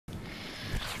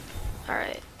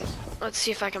Alright, let's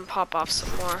see if I can pop off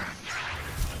some more.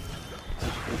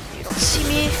 You don't see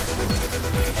me.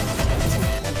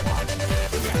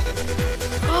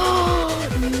 Oh,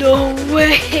 no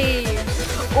way!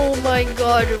 Oh my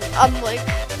god, I'm like,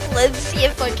 let's see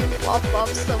if I can pop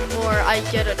off some more. I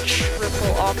get a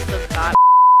triple off the bat.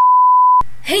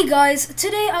 Hey guys,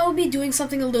 today I will be doing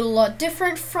something a little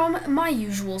different from my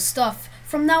usual stuff.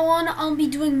 From now on, I'll be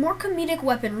doing more comedic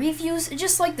weapon reviews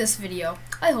just like this video.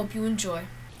 I hope you enjoy.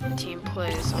 Team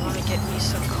plays. I want to get me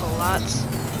some collats.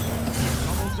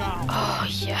 Oh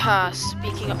yeah,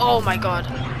 speaking of, oh my god,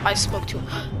 I spoke to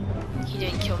him. He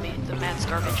didn't kill me, the man's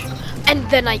garbage. And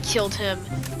then I killed him.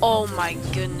 Oh my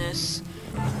goodness.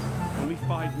 Only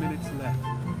 5 minutes left.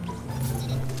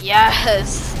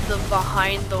 Yes, the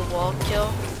behind the wall kill.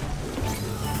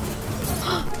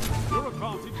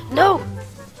 No!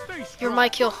 You're my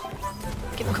kill.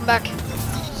 Come back.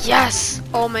 Yes!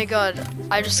 Oh my god.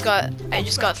 I just got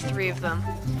 3 of them.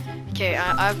 Okay,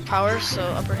 I have power, so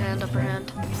upper hand.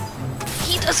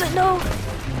 He doesn't know!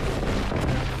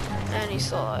 And he's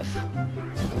still alive.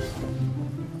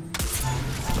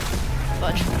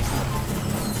 Fudge.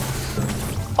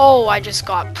 Oh, I just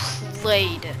got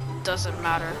played. Doesn't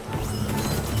matter.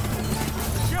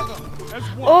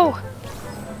 Oh!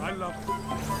 I love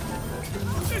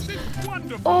this is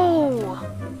wonderful. Oh!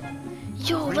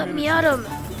 Yo, let me at him!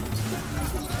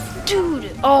 Dude!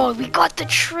 Oh, we got the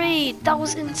trade! That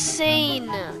was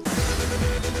insane!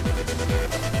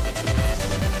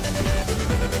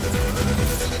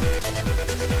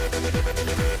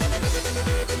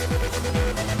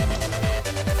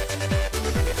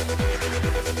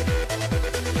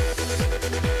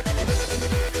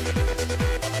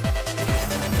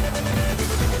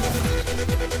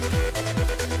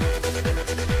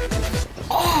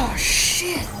 Oh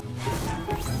shit!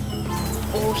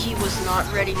 Oh, he was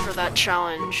not ready for that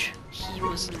challenge. He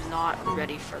was not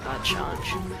ready for that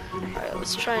challenge. Alright,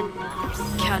 let's try and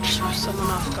catch someone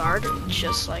off guard,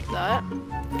 just like that.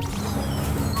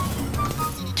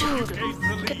 Dude,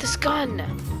 look at this gun!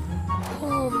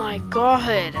 Oh my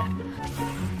god! Come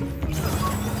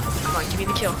on, give me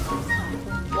the kill.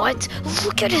 What?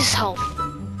 Look at his health!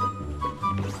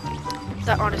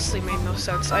 That honestly made no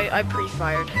sense. I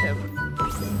pre-fired him.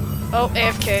 Oh,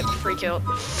 AFK, free kill.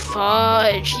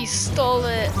 Fudge, he stole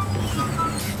it.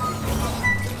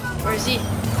 Where is he?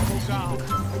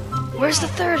 Where's the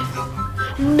third?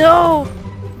 No!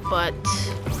 But,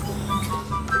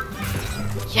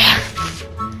 yeah,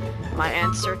 my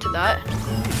answer to that.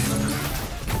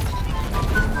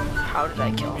 How did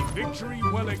I kill him? Victory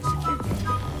well executed.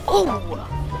 Oh!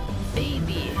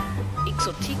 Baby.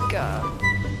 Exotica.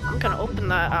 I'm gonna open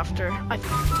that after.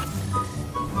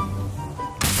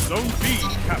 Zone B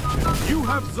captured. You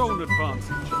have zone advantage.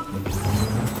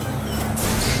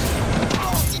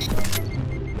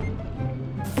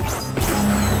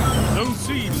 Zone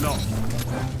C lost.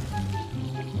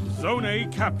 Zone A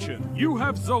captured. You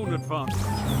have zone advantage.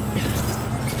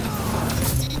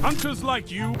 Hunters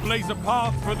like you blaze a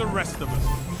path for the rest of us.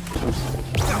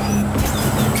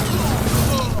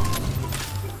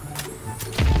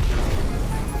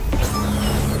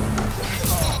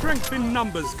 Strength in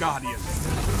numbers, Guardians.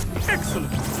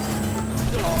 Excellent.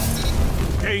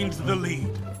 Gained the lead.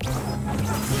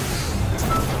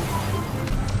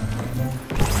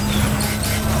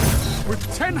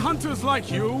 With 10 hunters like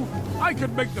you, I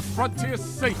could make the frontier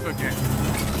safe again.